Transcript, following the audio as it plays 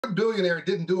billionaire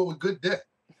didn't do it with good debt?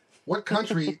 What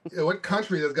country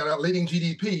that's got a leading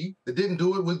GDP that didn't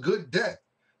do it with good debt?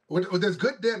 There's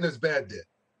good debt and there's bad debt.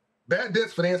 Bad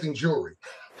debt's financing jewelry,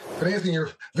 financing your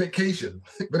vacation,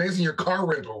 financing your car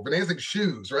rental, financing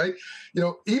shoes, right?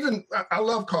 Even I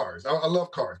love cars. I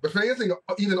love cars, but financing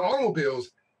even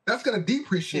automobiles, that's going to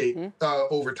depreciate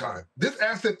over time. This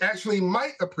asset actually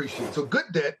might appreciate. So good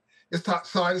debt is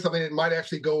sign of something that might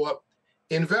actually go up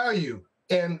in value.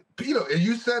 And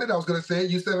you said it. I was going to say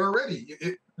it. You said it already.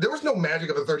 There was no magic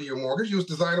of a 30-year mortgage. It was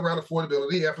designed around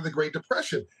affordability after the Great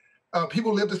Depression.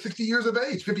 People lived to 60 years of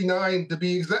age, 59 to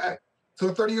be exact. So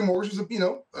a 30-year mortgage is,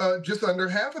 just under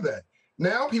half of that.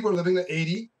 Now people are living to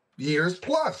 80 years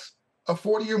plus. A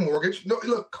 40-year mortgage. No,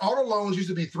 look, auto loans used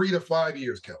to be 3 to 5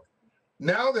 years, Kelly.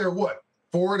 Now they're what,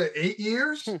 4 to 8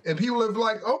 years? And people are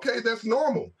like, okay, that's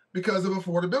normal because of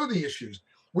affordability issues.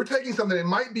 We're taking something that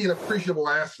might be an appreciable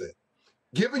asset,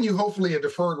 giving you hopefully a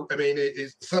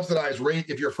subsidized rate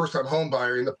if you're a first-time home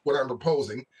buyer, in what I'm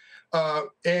proposing,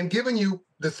 and giving you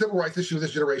the civil rights issue of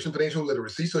this generation, financial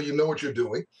literacy, so you know what you're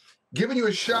doing, giving you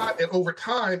a shot at over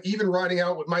time, even riding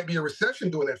out what might be a recession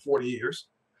during that 40 years,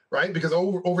 right? Because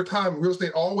over time, real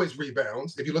estate always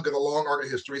rebounds. If you look at the long arc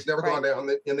of history, it's never gone down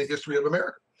in the history of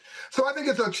America. So I think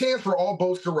it's a chance for all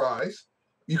boats to rise.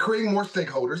 You're creating more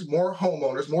stakeholders, more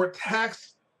homeowners, more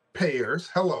taxpayers.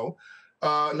 Hello.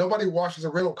 Nobody washes a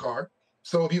rental car.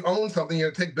 So if you own something, you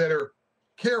take better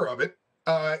care of it.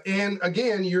 And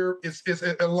again, it's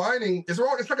aligning. It's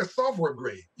like a software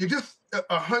upgrade. You're just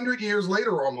 100 years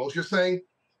later, almost. You're saying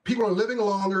people are living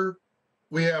longer.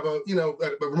 We have a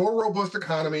more robust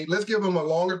economy. Let's give them a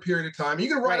longer period of time. You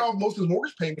can write off most of the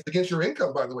mortgage payments against your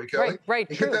income, by the way, Kelly. Right.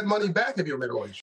 And True. get that money back if you're middle aged.